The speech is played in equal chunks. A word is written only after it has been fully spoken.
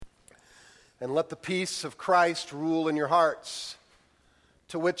And let the peace of Christ rule in your hearts,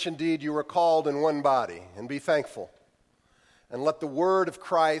 to which indeed you are called in one body, and be thankful. And let the word of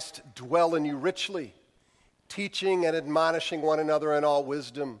Christ dwell in you richly, teaching and admonishing one another in all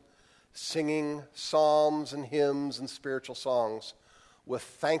wisdom, singing psalms and hymns and spiritual songs with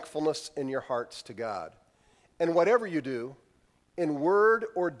thankfulness in your hearts to God. And whatever you do, in word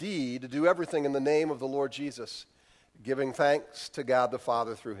or deed, do everything in the name of the Lord Jesus, giving thanks to God the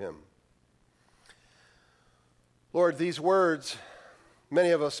Father through him. Lord, these words, many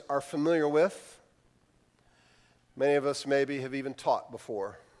of us are familiar with. Many of us maybe have even taught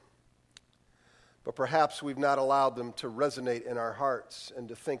before. But perhaps we've not allowed them to resonate in our hearts and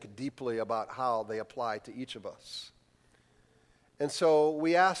to think deeply about how they apply to each of us. And so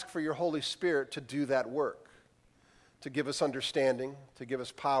we ask for your Holy Spirit to do that work, to give us understanding, to give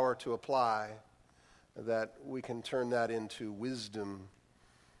us power to apply, that we can turn that into wisdom,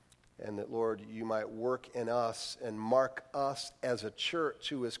 and that, Lord, you might work in us and mark us as a church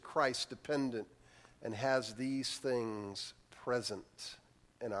who is Christ-dependent and has these things present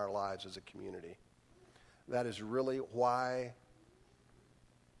in our lives as a community. That is really why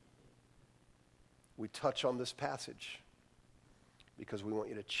we touch on this passage, because we want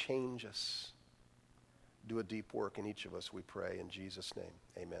you to change us, do a deep work in each of us, we pray in Jesus' name.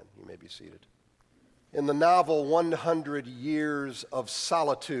 Amen. You may be seated. In the novel 100 Years of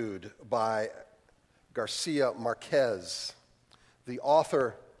Solitude by Garcia Marquez, the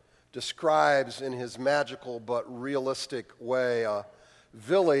author describes in his magical but realistic way a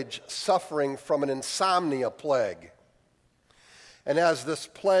village suffering from an insomnia plague. And as this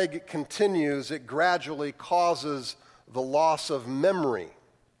plague continues, it gradually causes the loss of memory.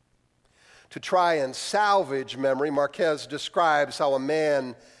 To try and salvage memory, Marquez describes how a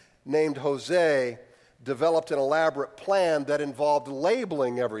man named Jose developed an elaborate plan that involved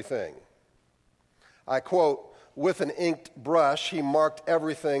labeling everything. I quote, "With an inked brush, he marked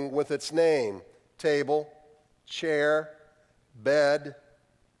everything with its name: table, chair, bed,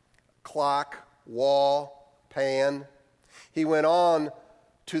 clock, wall, pan. He went on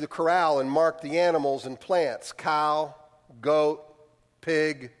to the corral and marked the animals and plants: cow, goat,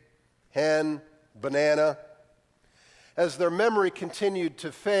 pig, hen, banana. As their memory continued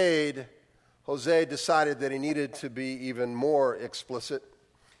to fade, Jose decided that he needed to be even more explicit.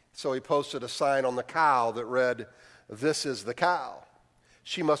 So he posted a sign on the cow that read, 'This is the cow.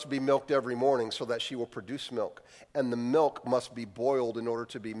 She must be milked every morning so that she will produce milk. And the milk must be boiled in order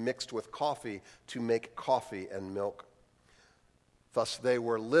to be mixed with coffee to make coffee and milk.' Thus they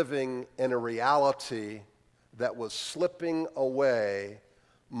were living in a reality that was slipping away,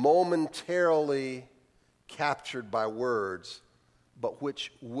 momentarily captured by words, but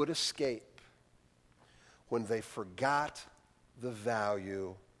which would escape when they forgot the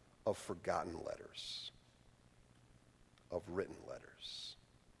value of forgotten letters, of written letters.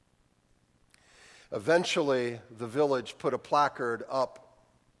 Eventually, the village put a placard up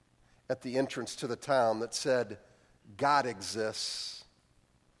at the entrance to the town that said, 'God exists,'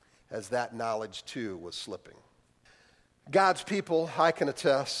 as that knowledge too was slipping. God's people, I can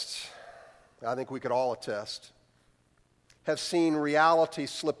attest, I think we could all attest, have seen reality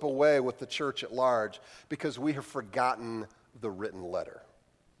slip away with the church at large because we have forgotten the written letter.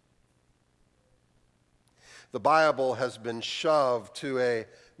 The Bible has been shoved to a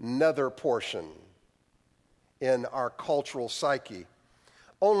nether portion in our cultural psyche,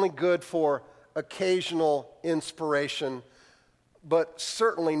 only good for occasional inspiration, but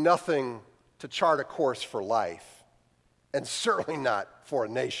certainly nothing to chart a course for life, and certainly not for a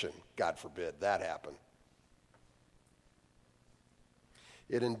nation. God forbid that happen.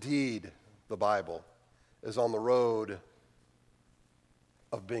 It indeed, the Bible, is on the road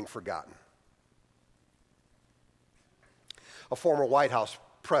of being forgotten. A former White House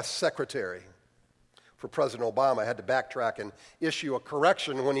press secretary for President Obama had to backtrack and issue a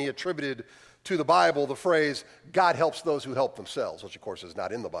correction when he attributed to the Bible the phrase, "God helps those who help themselves," which of course is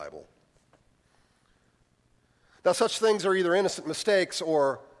not in the Bible. Now, such things are either innocent mistakes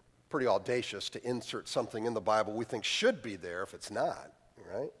or pretty audacious to insert something in the Bible we think should be there if it's not.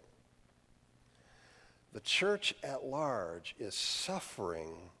 Right? The church at large is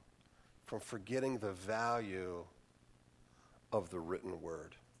suffering from forgetting the value of the written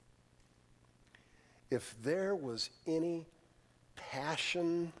word. If there was any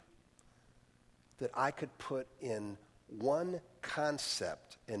passion that I could put in one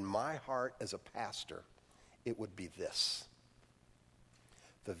concept in my heart as a pastor, it would be this: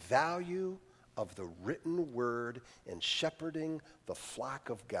 the value of the written word in shepherding the flock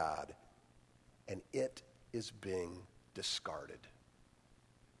of God, and it is being discarded.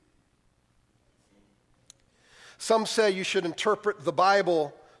 Some say you should interpret the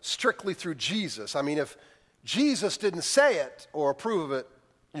Bible strictly through Jesus. I mean, if Jesus didn't say it or approve of it,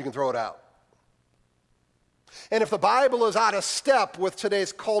 you can throw it out. And if the Bible is out of step with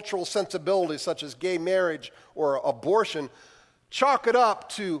today's cultural sensibilities, such as gay marriage or abortion, chalk it up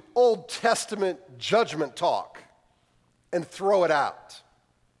to Old Testament judgment talk and throw it out.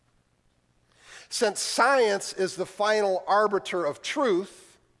 Since science is the final arbiter of truth,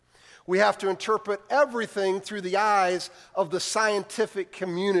 we have to interpret everything through the eyes of the scientific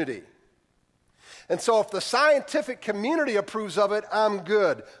community. And so if the scientific community approves of it, I'm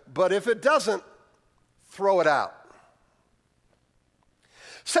good. But if it doesn't, throw it out.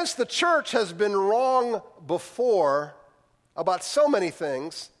 Since the church has been wrong before about so many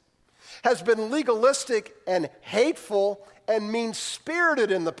things, has been legalistic and hateful and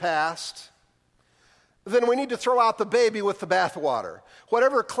mean-spirited in the past, then we need to throw out the baby with the bathwater.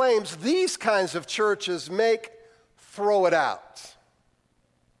 Whatever claims these kinds of churches make, throw it out.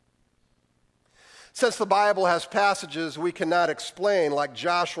 Since the Bible has passages we cannot explain, like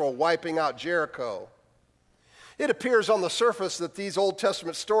Joshua wiping out Jericho, it appears on the surface that these Old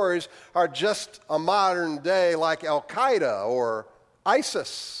Testament stories are just a modern day like Al-Qaeda or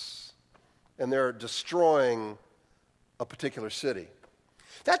ISIS, and they're destroying a particular city.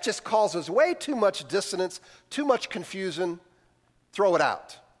 That just causes way too much dissonance, too much confusion. Throw it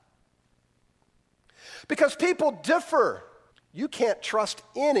out. Because people differ. You can't trust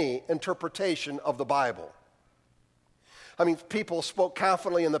any interpretation of the Bible. I mean, people spoke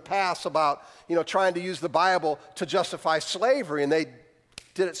confidently in the past about, trying to use the Bible to justify slavery, and they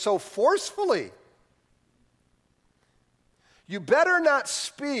did it so forcefully. You better not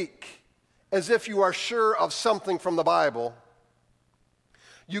speak as if you are sure of something from the Bible.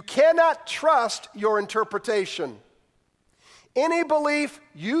 You cannot trust your interpretation. Any belief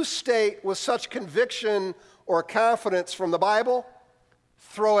you state with such conviction or confidence from the Bible,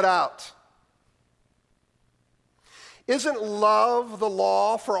 throw it out. Isn't love the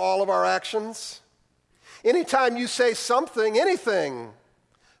law for all of our actions? Anytime you say something, anything,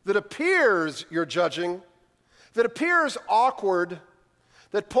 that appears you're judging, that appears awkward,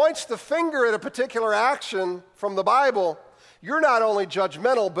 that points the finger at a particular action from the Bible, you're not only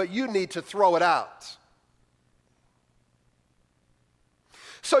judgmental, but you need to throw it out.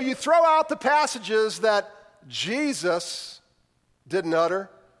 So you throw out the passages that Jesus didn't utter.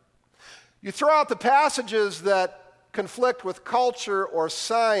 You throw out the passages that conflict with culture or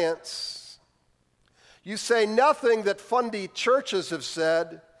science. You say nothing that fundy churches have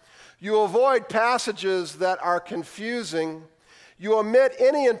said. You avoid passages that are confusing. You omit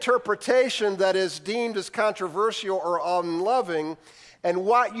any interpretation that is deemed as controversial or unloving. And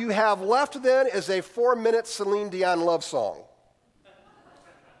what you have left then is a 4-minute Celine Dion love song.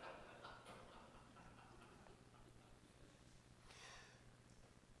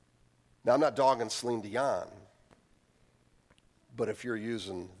 Now, I'm not dogging Celine Dion, but if you're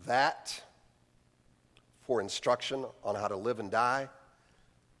using that for instruction on how to live and die,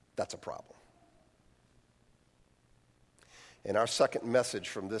 that's a problem. In our second message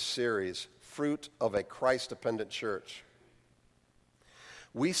from this series, Fruit of a Christ-Dependent Church,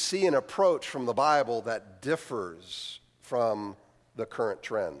 we see an approach from the Bible that differs from the current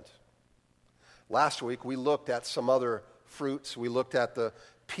trend. Last week, we looked at some other fruits. We looked at the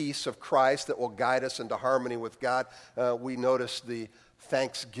peace of Christ that will guide us into harmony with God. We noticed the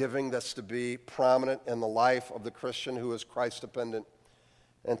thanksgiving that's to be prominent in the life of the Christian who is Christ-dependent.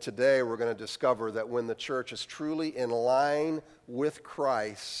 And today we're going to discover that when the church is truly in line with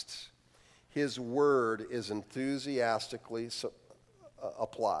Christ, His word is enthusiastically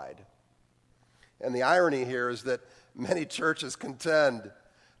applied. And the irony here is that many churches contend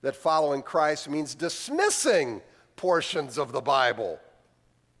that following Christ means dismissing portions of the Bible.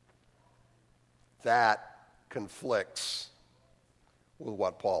 That conflicts with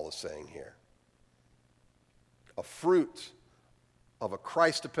what Paul is saying here. A fruit of a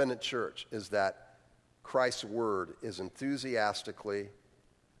Christ-dependent church is that Christ's word is enthusiastically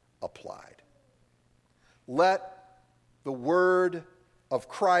applied. Let the word of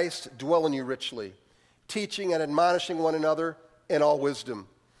Christ dwell in you richly, teaching and admonishing one another in all wisdom.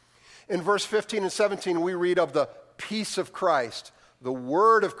 In verse 15 and 17, we read of the peace of Christ, the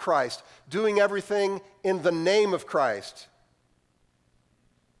word of Christ, doing everything in the name of Christ.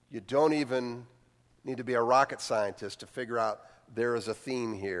 You don't even need to be a rocket scientist to figure out there is a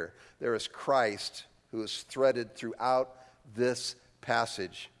theme here. There is Christ who is threaded throughout this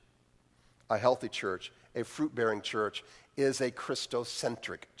passage. A healthy church, a fruit-bearing church, is a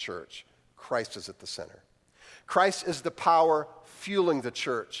Christocentric church. Christ is at the center. Christ is the power fueling the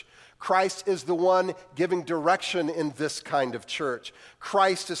church. Christ is the one giving direction in this kind of church.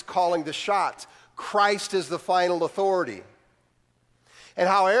 Christ is calling the shots. Christ is the final authority. And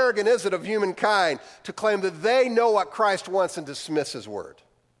how arrogant is it of humankind to claim that they know what Christ wants and dismiss his word?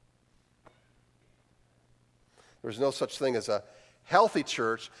 There's no such thing as a healthy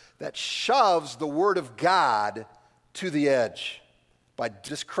church that shoves the word of God to the edge by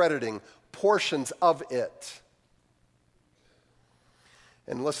discrediting portions of it.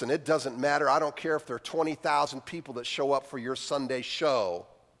 And listen, it doesn't matter. I don't care if there are 20,000 people that show up for your Sunday show.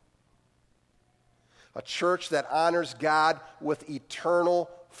 A church that honors God with eternal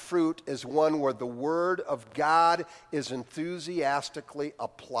fruit is one where the word of God is enthusiastically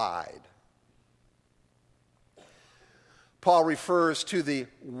applied. Paul refers to the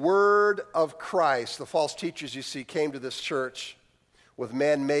word of Christ. The false teachers, you see, came to this church with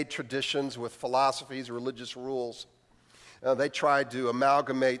man-made traditions, with philosophies, religious rules. They tried to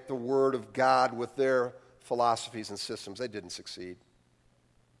amalgamate the word of God with their philosophies and systems. They didn't succeed.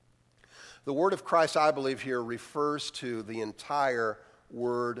 The word of Christ, I believe here, refers to the entire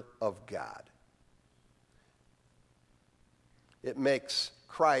word of God. It makes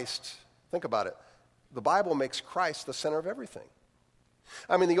Christ, think about it, the Bible makes Christ the center of everything.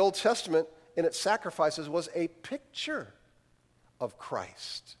 I mean, the Old Testament in its sacrifices was a picture of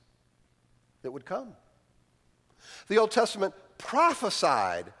Christ that would come. The Old Testament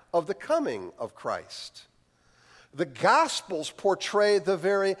prophesied of the coming of Christ. The Gospels portray the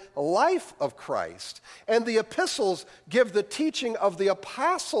very life of Christ, and the epistles give the teaching of the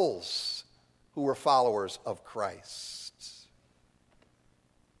apostles who were followers of Christ.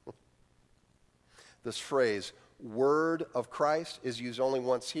 This phrase, word of Christ, is used only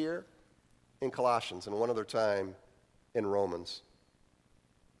once here in Colossians and one other time in Romans.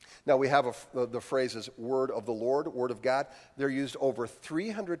 Now we have the phrases word of the Lord, word of God. They're used over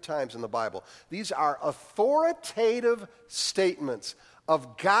 300 times in the Bible. These are authoritative statements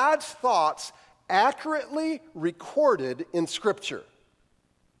of God's thoughts accurately recorded in Scripture.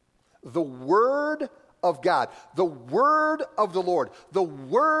 The word of God, the word of the Lord, the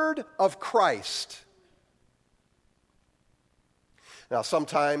word of Christ. Now,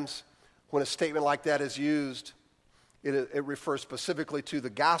 sometimes when a statement like that is used, it refers specifically to the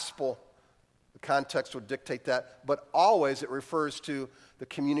gospel. The context would dictate that. But always it refers to the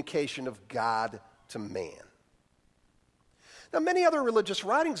communication of God to man. Now, many other religious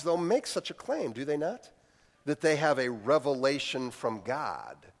writings, though, make such a claim, do they not? That they have a revelation from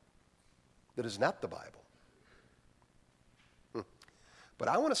God that is not the Bible. But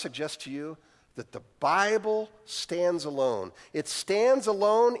I want to suggest to you that the Bible stands alone. It stands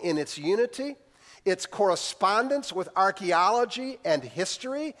alone in its unity, its correspondence with archaeology and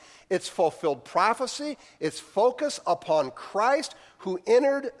history, its fulfilled prophecy, its focus upon Christ who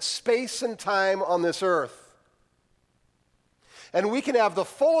entered space and time on this earth. And we can have the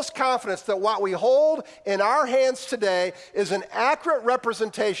fullest confidence that what we hold in our hands today is an accurate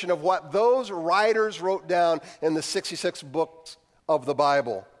representation of what those writers wrote down in the 66 books of the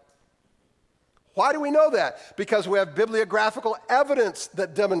Bible. Why do we know that? Because we have bibliographical evidence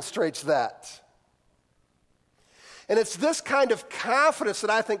that demonstrates that. And it's this kind of confidence that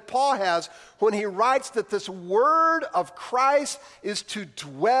I think Paul has when he writes that this word of Christ is to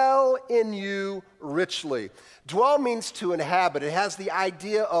dwell in you richly. Dwell means to inhabit. It has the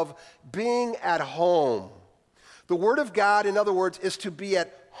idea of being at home. The word of God, in other words, is to be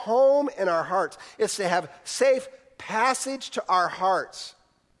at home in our hearts. It's to have safe passage to our hearts.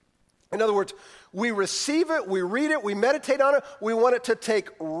 In other words, we receive it, we read it, we meditate on it, we want it to take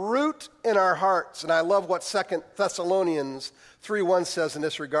root in our hearts. And I love what 2 Thessalonians 3:1 says in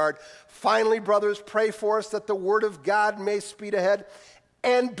this regard. Finally, brothers, pray for us that the word of God may speed ahead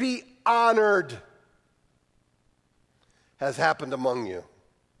and be honored, has happened among you.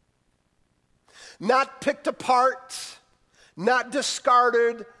 Not picked apart, not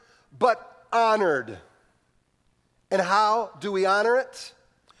discarded, but honored. And how do we honor it?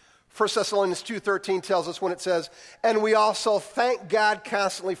 1 Thessalonians 2:13 tells us when it says, and we also thank God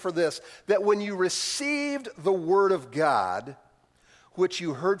constantly for this, that when you received the word of God, which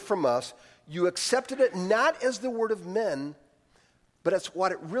you heard from us, you accepted it not as the word of men, but as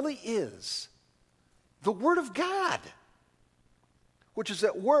what it really is, the word of God, which is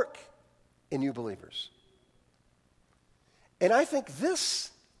at work in you believers. And I think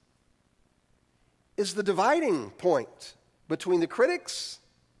this is the dividing point between the critics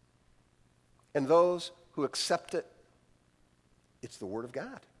and those who accept it. It's the word of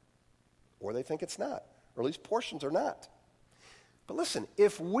God. Or they think it's not. Or at least portions are not. But listen,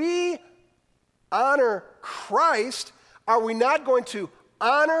 if we honor Christ, are we not going to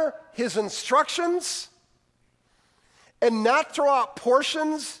honor his instructions and not throw out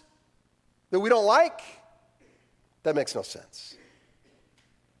portions that we don't like, that makes no sense.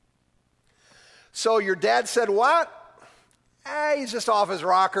 So your dad said what? He's just off his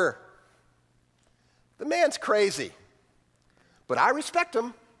rocker. The man's crazy, but I respect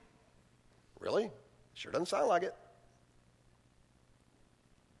him. Really? Sure doesn't sound like it.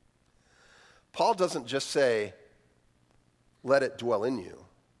 Paul doesn't just say, let it dwell in you,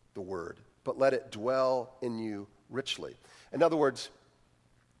 the word, but let it dwell in you richly. In other words,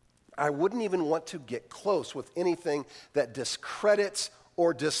 I wouldn't even want to get close with anything that discredits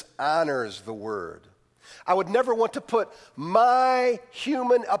or dishonors the word. I would never want to put my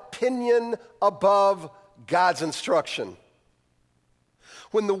human opinion above God's instruction.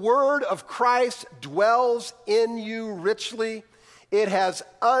 When the word of Christ dwells in you richly, it has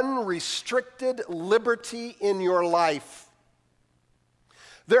unrestricted liberty in your life.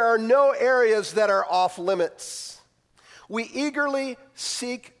 There are no areas that are off limits. We eagerly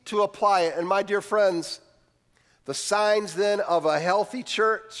seek to apply it. And my dear friends, the signs then of a healthy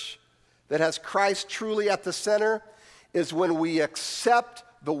church that has Christ truly at the center is when we accept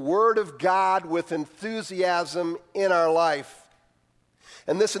the Word of God with enthusiasm in our life.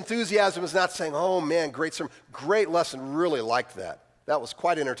 And this enthusiasm is not saying, oh man, great sermon, great lesson, really liked that. That was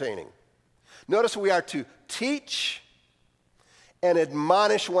quite entertaining. Notice we are to teach and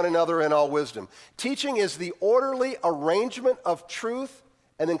admonish one another in all wisdom. Teaching is the orderly arrangement of truth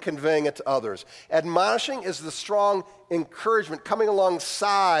and then conveying it to others. Admonishing is the strong encouragement, coming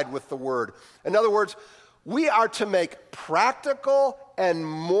alongside with the word. In other words, we are to make practical and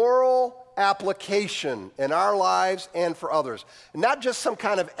moral application in our lives and for others, not just some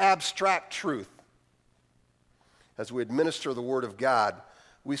kind of abstract truth. As we administer the Word of God,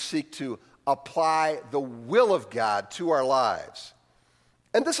 we seek to apply the will of God to our lives.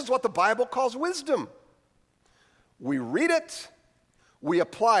 And this is what the Bible calls wisdom. We read it, we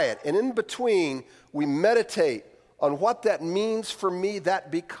apply it, and in between, we meditate on what that means for me.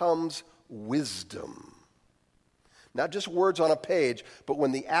 That becomes wisdom. Not just words on a page, but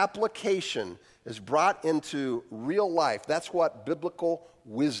when the application is brought into real life, that's what biblical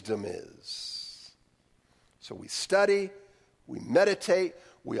wisdom is. So we study, we meditate,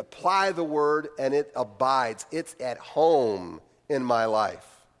 we apply the word, and it abides. It's at home in my life.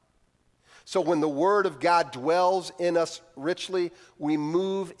 So when the word of God dwells in us richly, we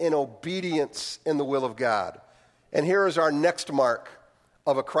move in obedience in the will of God. And here is our next mark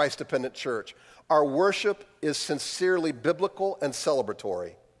of a Christ-dependent church. Our worship is sincerely biblical and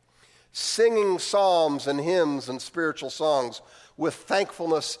celebratory, singing psalms and hymns and spiritual songs with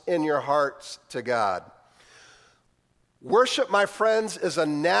thankfulness in your hearts to God. Worship, my friends, is a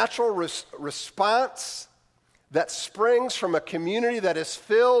natural response that springs from a community that is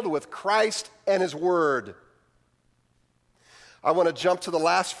filled with Christ and His Word. I want to jump to the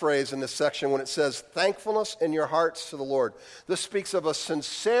last phrase in this section when it says, thankfulness in your hearts to the Lord. This speaks of a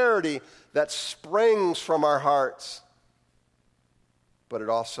sincerity that springs from our hearts. But it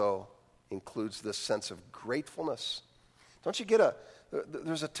also includes this sense of gratefulness. Don't you get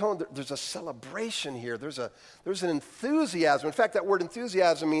there's a tone, there's a celebration here. There's an enthusiasm. In fact, that word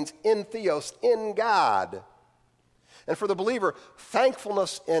enthusiasm means in theos, in God. And for the believer,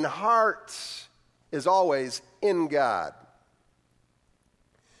 thankfulness in heart is always in God.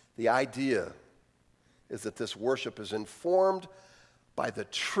 The idea is that this worship is informed by the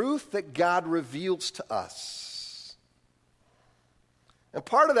truth that God reveals to us. And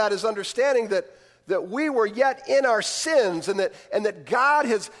part of that is understanding that we were yet in our sins and that God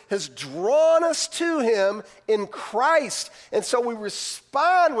has drawn us to Him in Christ. And so we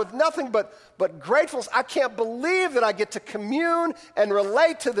respond with nothing but gratefulness. I can't believe that I get to commune and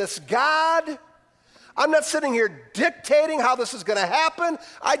relate to this God. I'm not sitting here dictating how this is going to happen.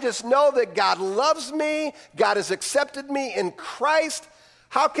 I just know that God loves me. God has accepted me in Christ.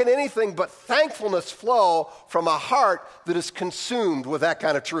 How can anything but thankfulness flow from a heart that is consumed with that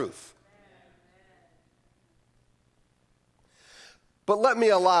kind of truth? But let me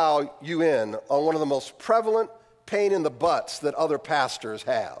allow you in on one of the most prevalent pain in the butts that other pastors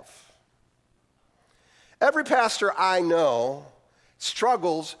have. Every pastor I know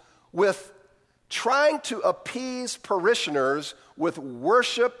struggles with trying to appease parishioners with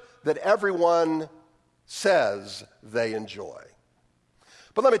worship that everyone says they enjoy.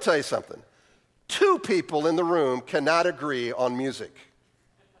 But let me tell you something. 2 people in the room cannot agree on music.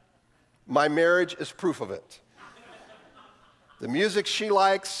 My marriage is proof of it. The music she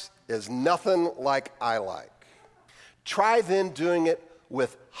likes is nothing like I like. Try then doing it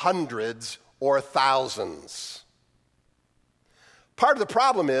with hundreds or thousands. Part of the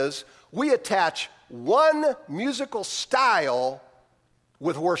problem is we attach one musical style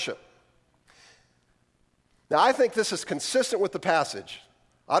with worship. Now, I think this is consistent with the passage.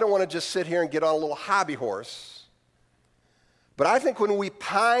 I don't want to just sit here and get on a little hobby horse. But I think when we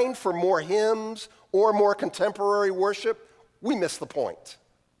pine for more hymns or more contemporary worship, we miss the point.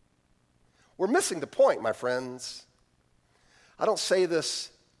 We're missing the point, my friends. I don't say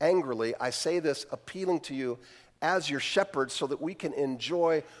this angrily. I say this appealing to you as your shepherd so that we can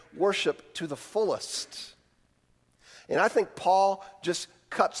enjoy worship to the fullest. And I think Paul just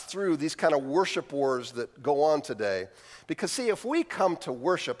cuts through these kind of worship wars that go on today. Because, see, if we come to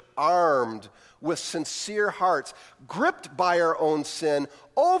worship armed with sincere hearts, gripped by our own sin,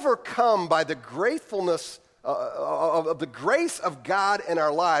 overcome by the gratefulness of the grace of God in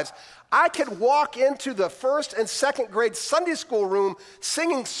our lives, I could walk into the first and second grade Sunday school room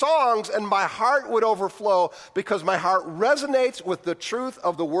singing songs and my heart would overflow because my heart resonates with the truth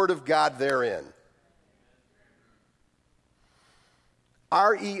of the Word of God therein.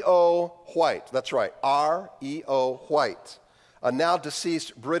 R.E.O. White, that's right, R.E.O. White, a now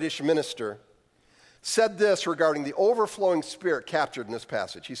deceased British minister, said this regarding the overflowing spirit captured in this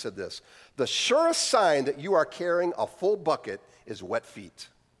passage. He said this: "The surest sign that you are carrying a full bucket is wet feet."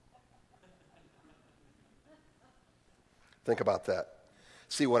 Think about that.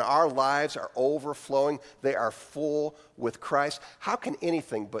 See, when our lives are overflowing, they are full with Christ, how can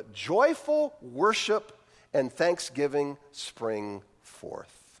anything but joyful worship and thanksgiving spring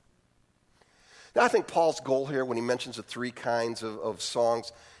forth? Now, I think Paul's goal here when he mentions the three kinds of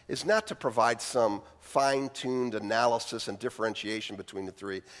songs is not to provide some fine-tuned analysis and differentiation between the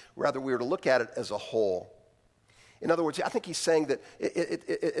three. Rather, we are to look at it as a whole. In other words, I think he's saying that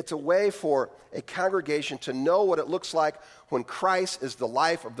it's a way for a congregation to know what it looks like when Christ is the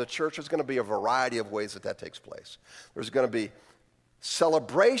life of the church. There's going to be a variety of ways that takes place. There's going to be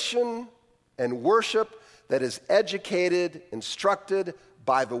celebration and worship that is educated, instructed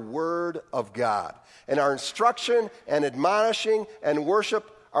by the Word of God. And our instruction and admonishing and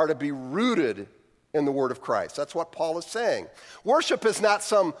worship are to be rooted in the Word of Christ. That's what Paul is saying. Worship is not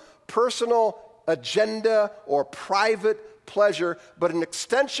some personal agenda or private pleasure, but an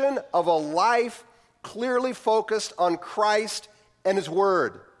extension of a life clearly focused on Christ and His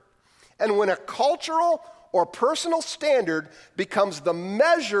Word. And when a cultural or personal standard becomes the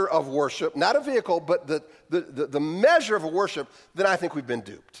measure of worship, not a vehicle, but the measure of a worship, then I think we've been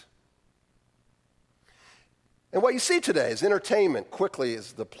duped. And what you see today is entertainment quickly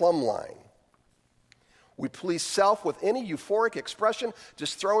is the plumb line. We police self with any euphoric expression,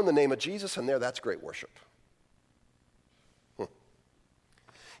 just throw in the name of Jesus, and that's great worship. You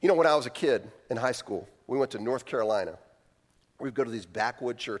know, when I was a kid in high school, we went to North Carolina. We'd go to these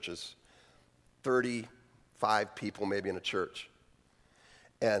backwood churches, 35 people maybe in a church.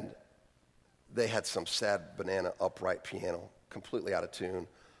 And they had some sad banana upright piano, completely out of tune,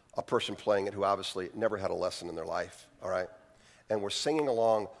 a person playing it who obviously never had a lesson in their life, all right? And we're singing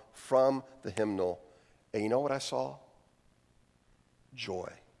along from the hymnal. And you know what I saw?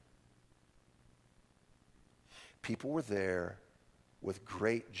 Joy. People were there with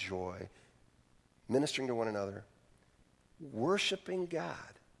great joy, ministering to one another, worshiping God.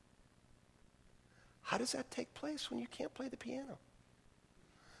 How does that take place when you can't play the piano?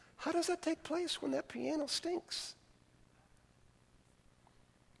 How does that take place when that piano stinks?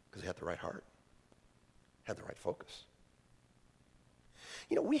 Because they had the right heart, had the right focus.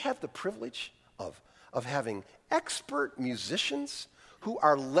 You know, we have the privilege of having expert musicians who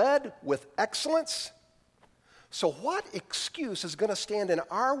are led with excellence. So what excuse is going to stand in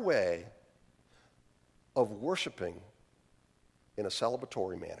our way of worshiping in a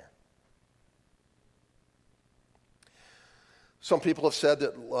celebratory manner? Some people have said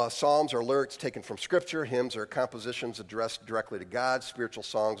that psalms are lyrics taken from Scripture. Hymns are compositions addressed directly to God. Spiritual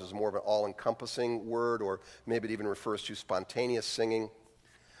songs is more of an all-encompassing word, or maybe it even refers to spontaneous singing.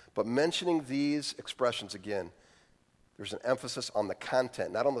 But mentioning these expressions again, there's an emphasis on the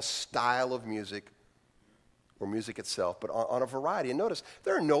content, not on the style of music or music itself, but on a variety. And notice,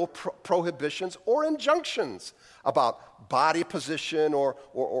 there are no prohibitions or injunctions about body position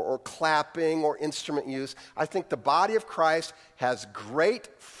or clapping or instrument use. I think the body of Christ has great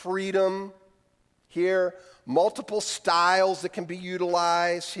freedom here, multiple styles that can be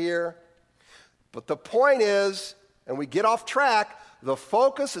utilized here. But the point is, and we get off track, the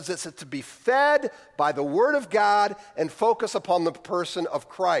focus is it's to be fed by the Word of God and focus upon the person of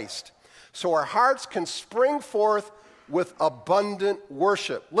Christ. So our hearts can spring forth with abundant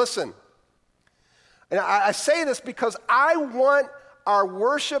worship. Listen, and I say this because I want our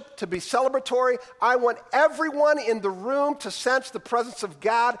worship to be celebratory. I want everyone in the room to sense the presence of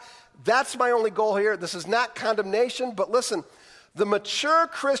God. That's my only goal here. This is not condemnation, but listen, the mature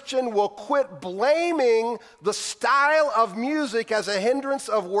Christian will quit blaming the style of music as a hindrance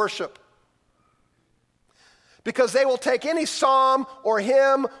of worship, because they will take any psalm or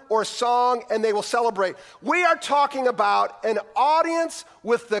hymn or song and they will celebrate. We are talking about an audience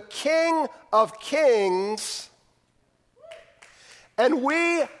with the King of Kings. And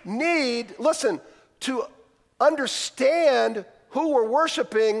we need, listen, to understand who we're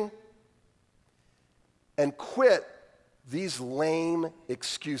worshiping and quit these lame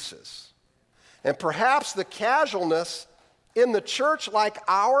excuses. And perhaps the casualness in the church like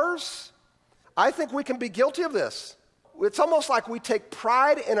ours, I think we can be guilty of this. It's almost like we take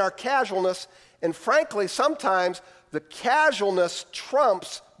pride in our casualness, and frankly, sometimes the casualness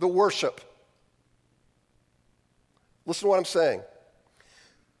trumps the worship. Listen to what I'm saying.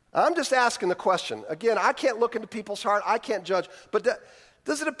 I'm just asking the question. Again, I can't look into people's heart. I can't judge. But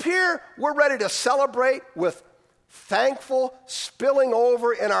does it appear we're ready to celebrate with thankful spilling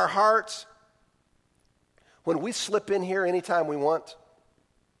over in our hearts when we slip in here anytime we want?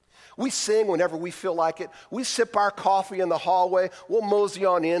 We sing whenever we feel like it. We sip our coffee in the hallway. We'll mosey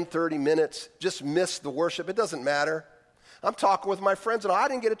on in 30 minutes, just miss the worship. It doesn't matter. I'm talking with my friends, and I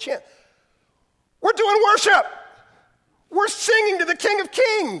didn't get a chance. We're doing worship. We're singing to the King of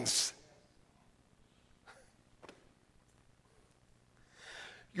Kings.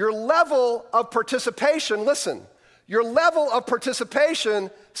 Your level of participation, listen, your level of participation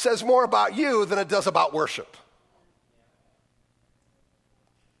says more about you than it does about worship.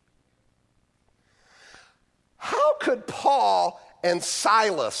 How could Paul and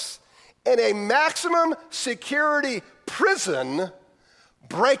Silas in a maximum security prison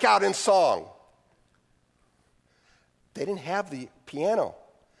break out in song? They didn't have the piano.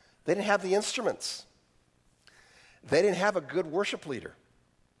 They didn't have the instruments. They didn't have a good worship leader.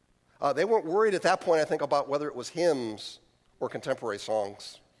 They weren't worried at that point, I think, about whether it was hymns or contemporary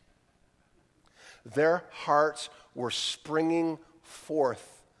songs. Their hearts were springing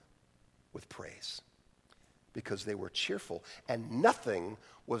forth with praise because they were cheerful, and nothing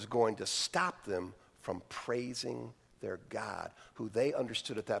was going to stop them from praising their God, who they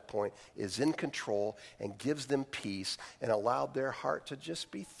understood at that point is in control and gives them peace and allowed their heart to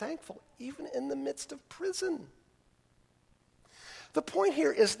just be thankful, even in the midst of prison. The point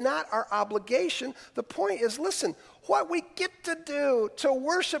here is not our obligation. The point is, listen, what we get to do to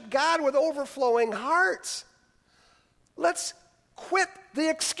worship God with overflowing hearts. Let's quit the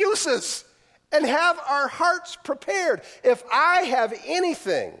excuses and have our hearts prepared. If I have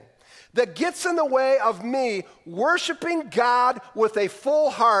anything that gets in the way of me worshiping God with a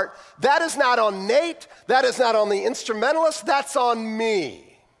full heart, that is not on Nate, that is not on the instrumentalist, that's on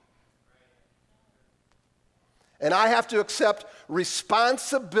me. And I have to accept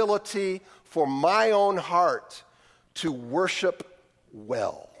responsibility for my own heart to worship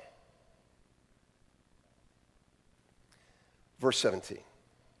well. Verse 17.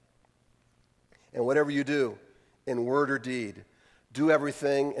 And whatever you do, in word or deed, do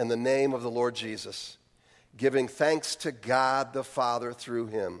everything in the name of the Lord Jesus, giving thanks to God the Father through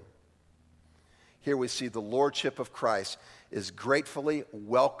him. Here we see the lordship of Christ is gratefully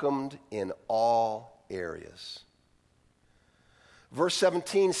welcomed in all areas. Verse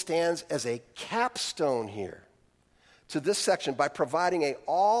 17 stands as a capstone here to this section by providing an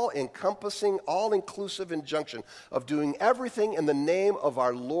all-encompassing, all-inclusive injunction of doing everything in the name of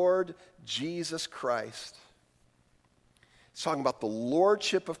our Lord Jesus Christ. It's talking about the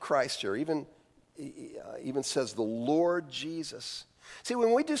lordship of Christ here. Even says the Lord Jesus. See,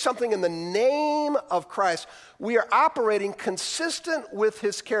 when we do something in the name of Christ, we are operating consistent with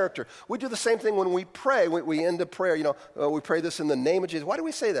his character. We do the same thing when we pray. We end a prayer, we pray this in the name of Jesus. Why do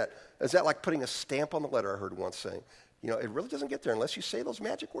we say that? Is that like putting a stamp on the letter, I heard once saying? It really doesn't get there unless you say those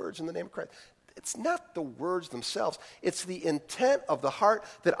magic words in the name of Christ. It's not the words themselves. It's the intent of the heart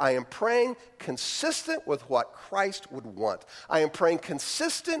that I am praying consistent with what Christ would want. I am praying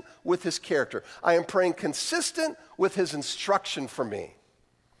consistent with his character. I am praying consistent with his instruction for me.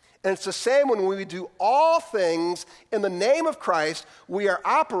 And it's the same when we do all things in the name of Christ, we are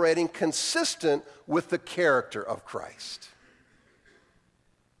operating consistent with the character of Christ.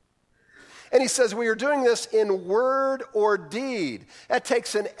 And he says we are doing this in word or deed. That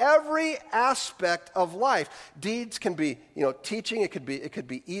takes in every aspect of life. Deeds can be, teaching. It could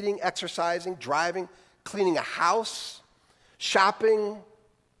be eating, exercising, driving, cleaning a house, shopping,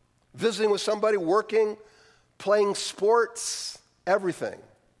 visiting with somebody, working, playing sports, everything.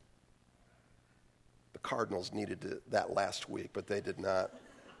 The Cardinals needed that last week, but they did not.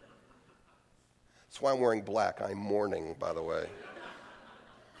 That's why I'm wearing black. I'm mourning, by the way.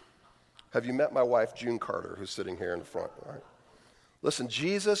 Have you met my wife, June Carter, who's sitting here in the front? All right. Listen,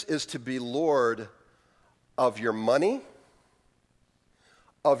 Jesus is to be Lord of your money,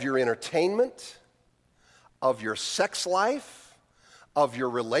 of your entertainment, of your sex life, of your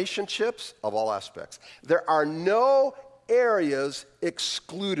relationships, of all aspects. There are no areas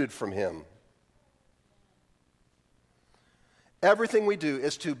excluded from him. Everything we do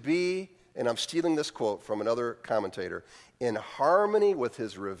is to be, and I'm stealing this quote from another commentator, in harmony with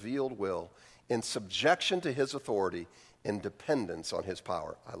his revealed will, in subjection to his authority, in dependence on his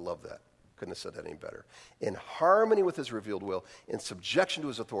power. I love that. Couldn't have said that any better. In harmony with his revealed will, in subjection to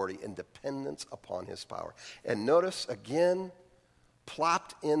his authority, in dependence upon his power. And notice again,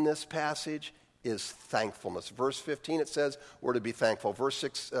 plopped in this passage is thankfulness. Verse 15, it says we're to be thankful. Verse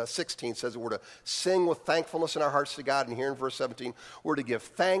 16 says we're to sing with thankfulness in our hearts to God. And here in verse 17, we're to give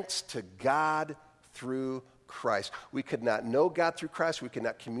thanks to God through Christ. We could not know God through Christ. We could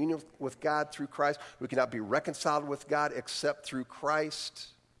not commune with God through Christ. We could not be reconciled with God except through Christ.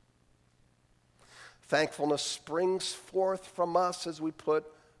 Thankfulness springs forth from us as we put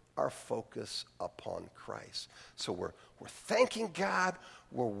our focus upon Christ. So we're thanking God.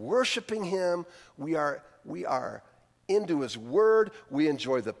 We're worshiping him. We are into his word. We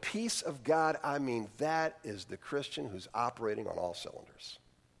enjoy the peace of God. I mean, that is the Christian who's operating on all cylinders.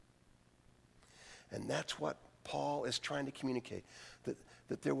 And that's what Paul is trying to communicate,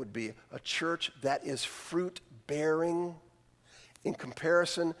 that there would be a church that is fruit-bearing in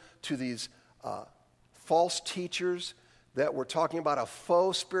comparison to these false teachers that we're talking about, a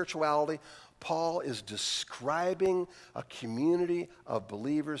faux spirituality. Paul is describing a community of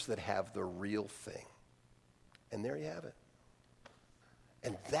believers that have the real thing. And there you have it.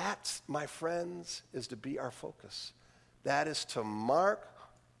 And that, my friends, is to be our focus. That is to mark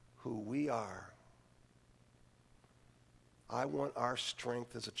who we are. I want our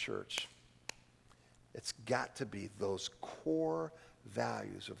strength as a church. It's got to be those core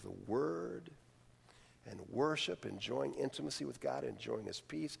values of the Word and worship, enjoying intimacy with God, enjoying his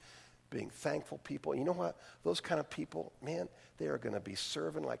peace, being thankful people. You know what? Those kind of people, man, they are going to be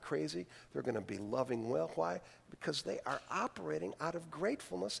serving like crazy. They're going to be loving well. Why? Because they are operating out of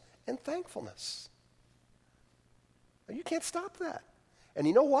gratefulness and thankfulness. And you can't stop that. And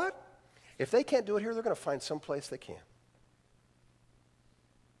you know what? If they can't do it here, they're going to find some place they can.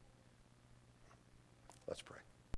 Let's pray.